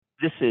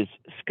This is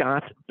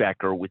Scott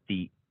Becker with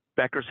the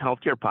Becker's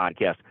Healthcare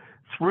Podcast.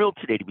 Thrilled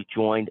today to be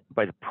joined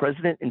by the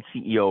President and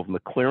CEO of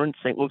McLaren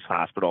St. Luke's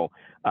Hospital.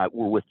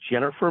 We're with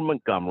Jennifer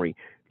Montgomery.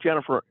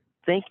 Jennifer,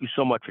 thank you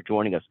so much for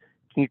joining us.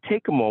 Can you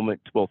take a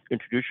moment to both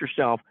introduce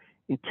yourself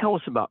and tell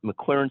us about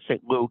McLaren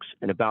St. Luke's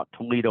and about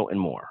Toledo and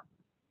more?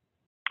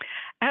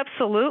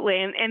 Absolutely,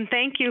 and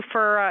thank you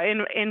for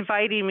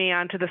inviting me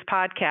onto this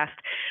podcast.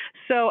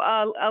 So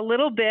a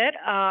little bit,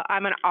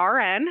 I'm an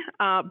RN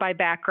by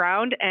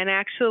background and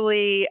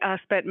actually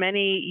spent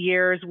many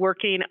years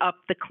working up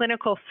the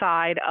clinical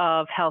side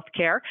of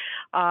healthcare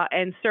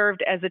and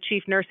served as a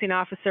chief nursing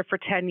officer for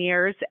 10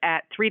 years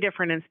at 3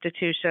 different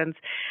institutions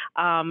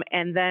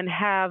and then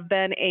have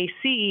been a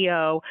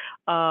CEO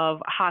of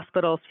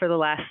hospitals for the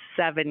last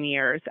 7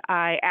 years.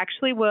 I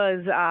actually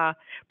was,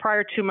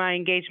 prior to my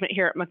engagement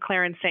here at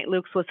McLaren St.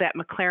 Luke's, was at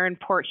McLaren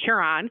Port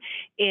Huron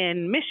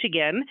in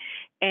Michigan.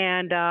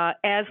 And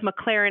as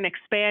McLaren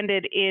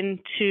expanded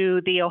into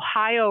the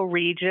Ohio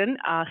region,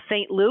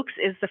 St. Luke's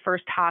is the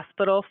first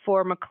hospital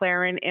for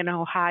McLaren in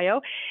Ohio.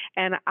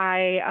 And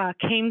I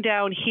came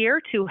down here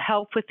to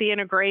help with the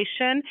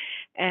integration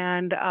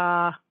and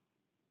got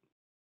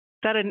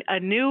a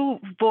new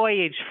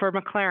voyage for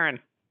McLaren.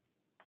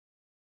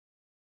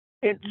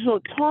 And so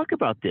talk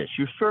about this.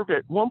 You served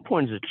at one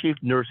point as a chief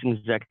nursing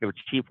executive,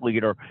 chief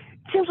leader.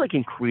 It seems like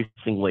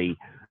increasingly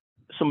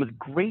some of the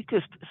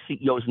greatest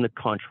CEOs in the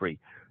country,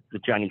 the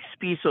Johnny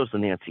Spisos, the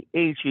Nancy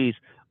Agees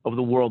of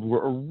the world,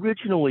 were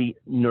originally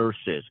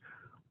nurses.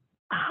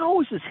 How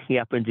has this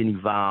happened and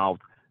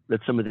evolved that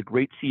some of the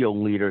great CEO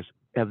leaders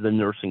have the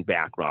nursing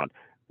background?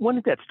 When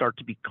did that start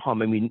to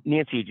become? I mean,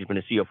 Nancy Agee has been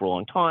a CEO for a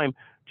long time.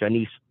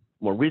 Johnny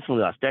more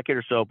recently, last decade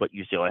or so, but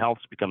UCLA Health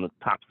has become the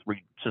top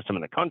 3 system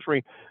in the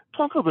country.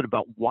 Talk a little bit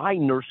about why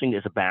nursing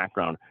as a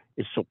background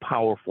is so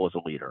powerful as a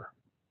leader.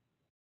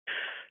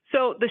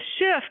 So the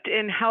shift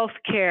in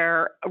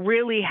healthcare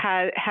really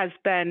has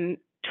been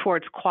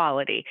towards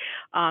quality.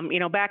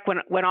 Back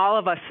when all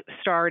of us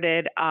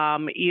started,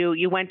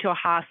 you went to a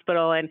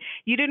hospital and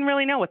you didn't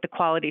really know what the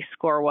quality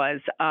score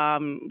was.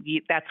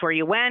 That's where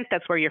you went.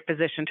 That's where your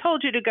physician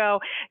told you to go.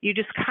 You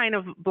just kind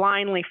of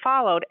blindly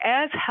followed.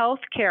 As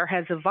healthcare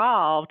has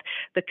evolved,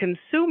 the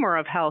consumer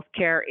of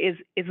healthcare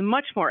is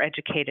much more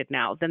educated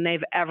now than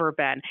they've ever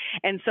been.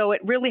 And so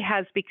it really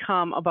has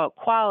become about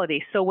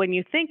quality. So when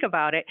you think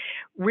about it,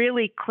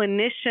 really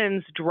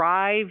clinicians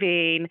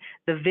driving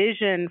the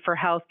vision for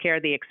healthcare,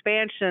 the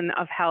expansion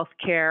of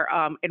healthcare,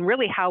 and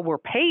really how we're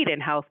paid in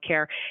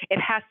healthcare, it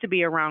has to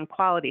be around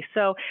quality.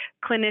 So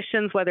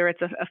clinicians, whether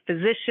it's a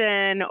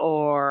physician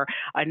or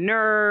a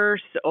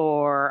nurse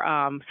or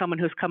someone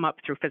who's come up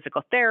through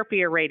physical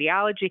therapy or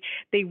radiology,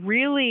 they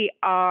really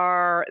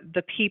are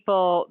the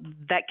people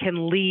that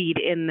can lead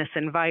in this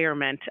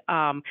environment.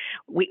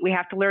 We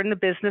have to learn the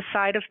business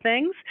side of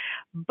things,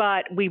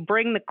 but we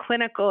bring the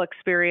clinical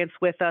experience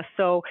with us.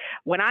 So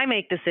when I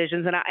make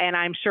decisions, and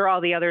I'm sure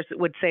all the others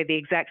would say the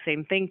exact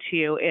same thing to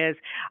you, is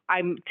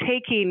I'm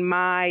taking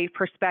my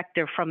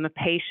perspective from the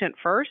patient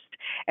first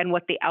and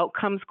what the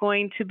outcome's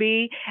going to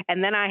be,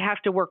 and then I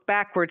have to work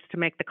backwards to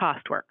make the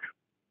cost work.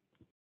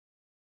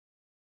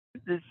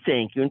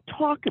 Thank you. And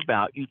talk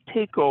about, you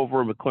take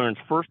over McLaren's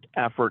first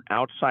effort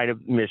outside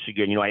of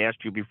Michigan. I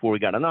asked you before we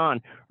got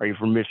on, are you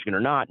from Michigan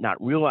or not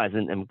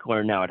realizing that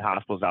McLaren now had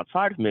hospitals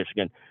outside of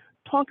Michigan.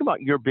 Talk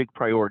about your big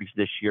priorities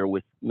this year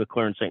with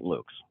McLaren St.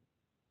 Luke's.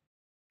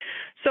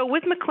 So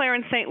with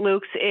McLaren St.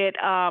 Luke's, it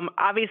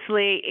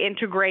obviously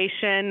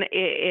integration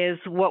is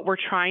what we're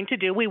trying to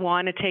do. We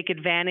want to take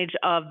advantage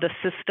of the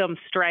system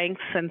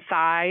strengths and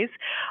size.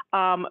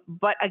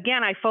 But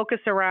again, I focus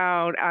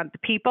around the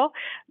people,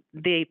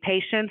 the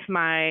patients,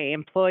 my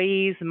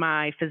employees,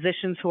 my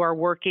physicians who are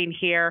working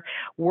here,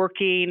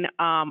 working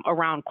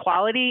around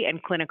quality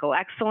and clinical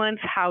excellence.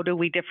 How do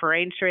we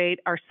differentiate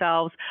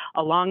ourselves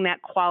along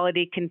that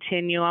quality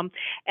continuum?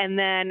 And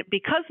then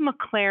because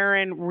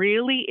McLaren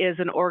really is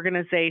an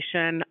organization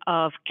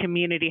of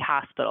community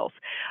hospitals,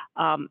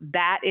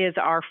 that is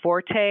our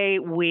forte.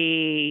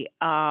 We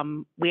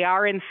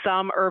are in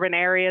some urban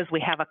areas.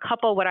 We have a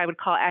couple what I would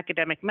call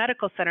academic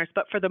medical centers,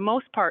 but for the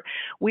most part,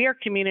 we are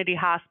community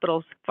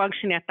hospitals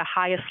functioning at the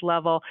highest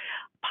level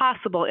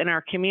possible in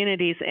our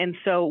communities. And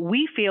so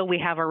we feel we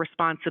have a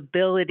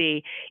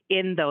responsibility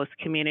in those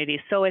communities.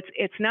 So it's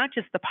not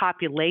just the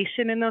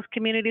population in those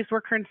communities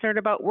we're concerned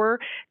about. We're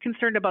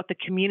concerned about the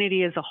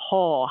community as a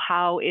whole.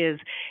 How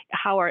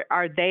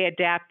are they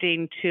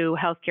adapting to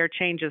healthcare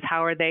changes?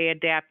 How are they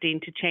adapting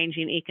to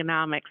changing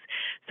economics?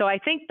 So I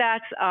think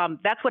that's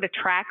what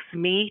attracts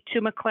me to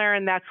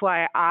McLaren. That's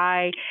why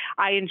I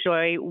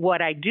enjoy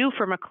what I do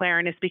for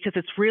McLaren, is because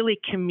it's really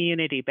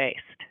community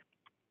based.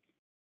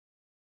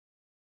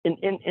 And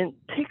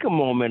take a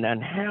moment on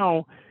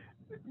how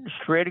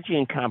strategy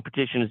and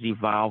competition is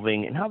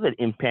evolving and how that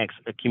impacts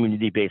a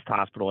community-based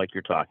hospital like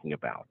you're talking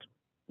about,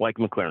 like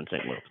McLaren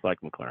St. Luke's, like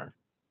McLaren.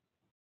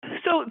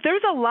 So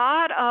there's a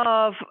lot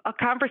of a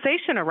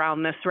conversation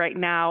around this right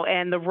now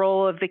and the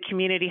role of the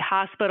community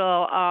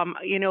hospital.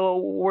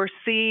 We're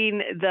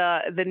seeing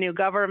the new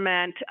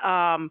government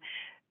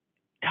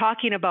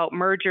talking about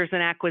mergers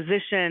and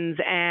acquisitions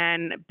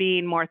and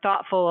being more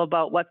thoughtful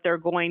about what they're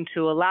going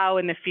to allow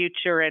in the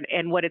future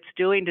and what it's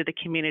doing to the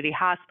community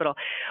hospital.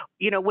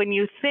 When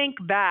you think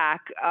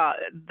back,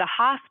 the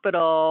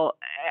hospital,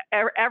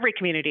 every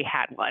community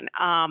had one,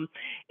 and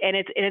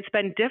it's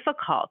been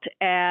difficult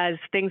as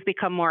things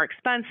become more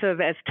expensive,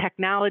 as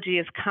technology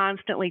is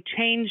constantly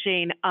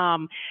changing.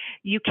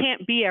 You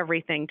can't be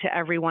everything to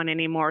everyone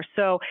anymore.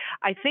 So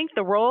I think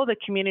the role of the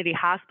community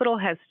hospital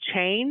has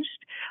changed.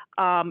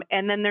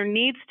 And then there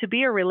needs to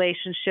be a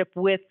relationship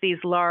with these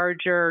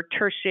larger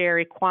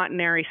tertiary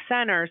quaternary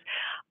centers.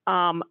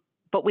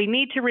 But we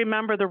need to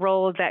remember the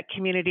role of that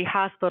community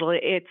hospital.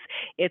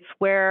 It's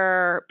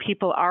where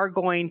people are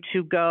going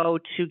to go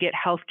to get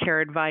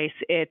healthcare advice.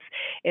 It's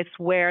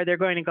where they're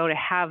going to go to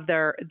have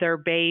their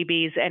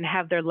babies and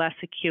have their less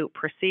acute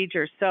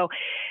procedures. So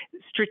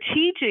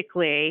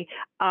strategically,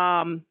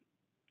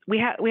 we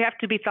have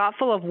to be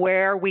thoughtful of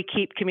where we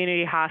keep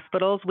community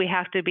hospitals. We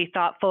have to be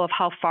thoughtful of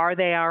how far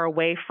they are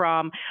away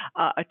from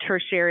a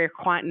tertiary or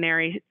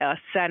quaternary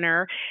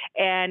center.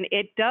 And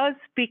it does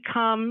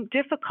become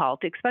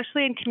difficult,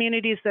 especially in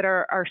communities that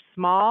are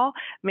small,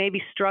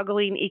 maybe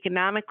struggling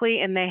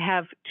economically, and they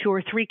have 2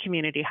 or 3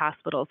 community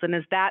hospitals. And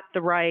is that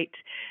the right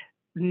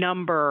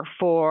number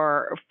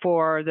for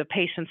the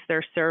patients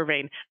they're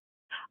serving?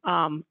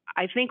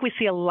 I think we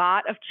see a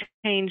lot of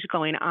change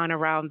going on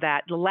around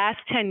that. The last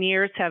 10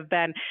 years have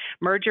been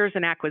mergers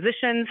and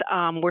acquisitions.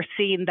 We're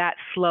seeing that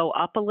slow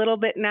up a little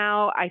bit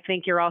now. I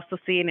think you're also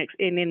seeing it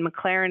in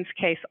McLaren's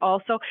case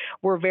also.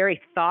 We're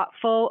very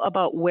thoughtful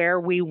about where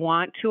we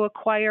want to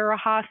acquire a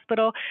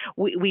hospital.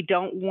 We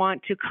don't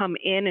want to come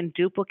in and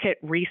duplicate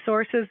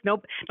resources.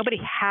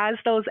 Nobody has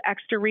those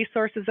extra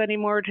resources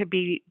anymore to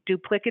be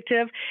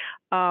duplicative.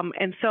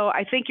 And so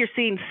I think you're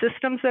seeing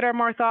systems that are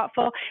more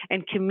thoughtful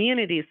and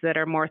communities that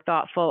are more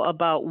thoughtful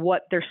about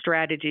what their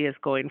strategy is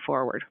going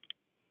forward.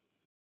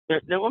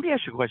 Now, let me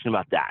ask you a question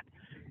about that.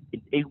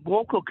 A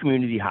local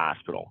community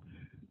hospital,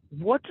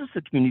 what does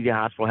the community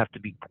hospital have to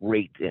be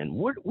great in?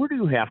 Where do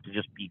you have to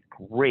just be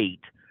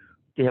great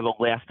to have a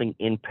lasting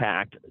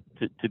impact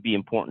to be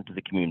important to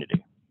the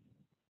community?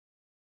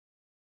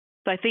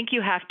 So I think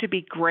you have to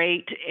be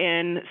great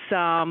in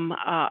some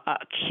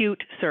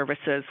acute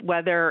services,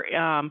 whether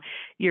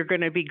you're going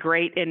to be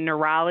great in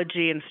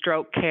neurology and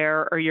stroke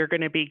care, or you're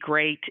going to be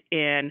great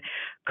in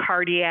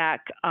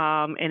cardiac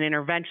and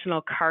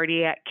interventional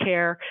cardiac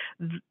care.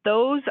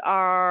 Those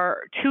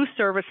are 2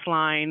 service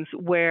lines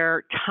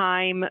where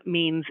time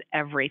means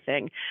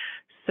everything.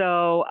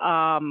 So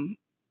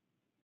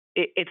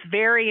it's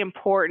very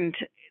important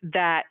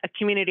that a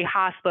community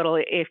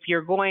hospital, if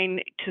you're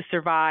going to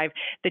survive,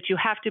 that you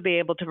have to be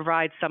able to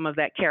provide some of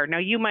that care. Now,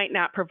 you might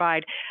not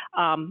provide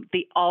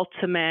the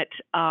ultimate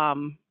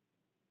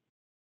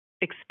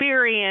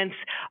experience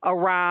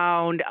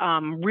around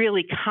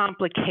really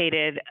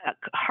complicated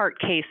heart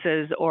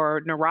cases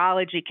or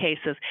neurology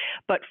cases,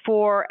 but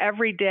for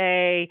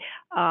everyday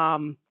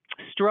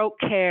stroke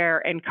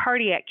care and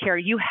cardiac care,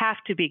 you have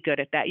to be good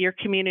at that. Your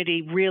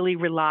community really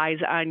relies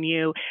on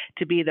you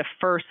to be the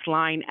first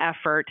line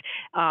effort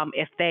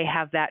if they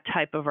have that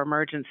type of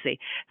emergency.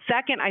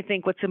 Second, I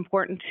think what's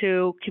important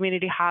to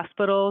community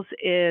hospitals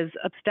is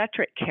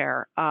obstetric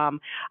care.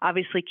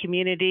 Obviously,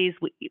 communities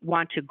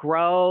want to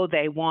grow.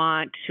 They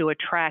want to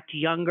attract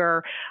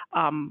younger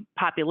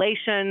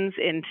populations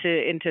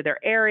into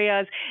their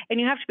areas, and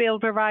you have to be able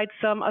to provide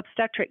some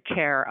obstetric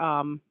care.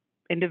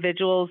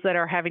 Individuals that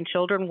are having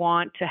children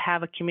want to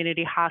have a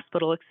community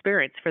hospital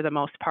experience for the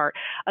most part.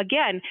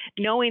 Again,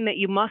 knowing that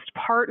you must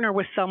partner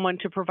with someone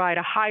to provide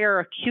a higher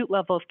acute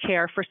level of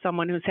care for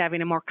someone who's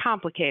having a more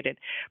complicated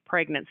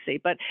pregnancy.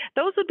 But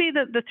those would be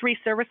the 3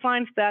 service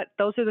lines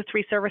those are the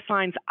 3 service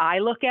lines I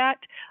look at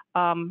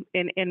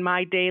in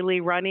my daily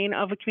running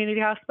of a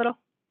community hospital.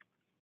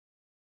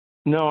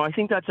 No, I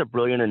think that's a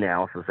brilliant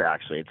analysis,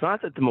 actually. It's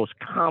not that the most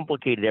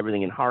complicated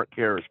everything in heart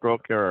care or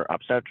stroke care or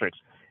obstetrics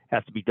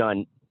has to be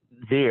done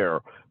there,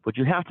 but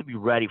you have to be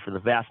ready for the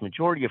vast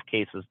majority of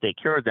cases, take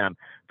care of them,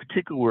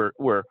 particularly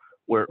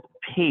where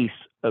pace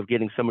of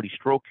getting somebody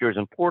stroke care is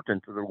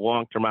important to their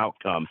long-term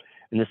outcome.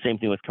 And the same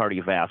thing with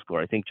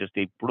cardiovascular. I think just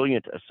a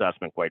brilliant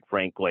assessment, quite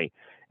frankly.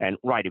 And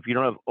right, if you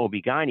don't have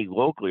OB-GYN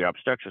locally or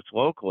obstetrics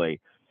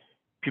locally,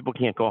 people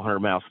can't go 100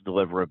 miles to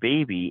deliver a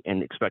baby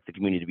and expect the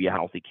community to be a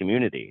healthy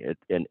community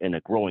and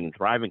a growing and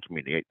thriving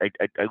community.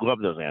 I love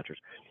those answers.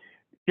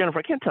 Jennifer,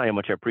 I can't tell you how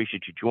much I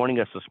appreciate you joining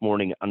us this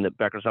morning on the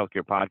Becker's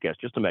Healthcare Podcast.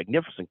 Just a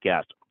magnificent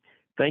guest.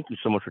 Thank you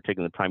so much for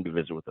taking the time to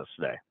visit with us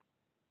today.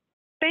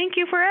 Thank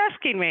you for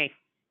asking me.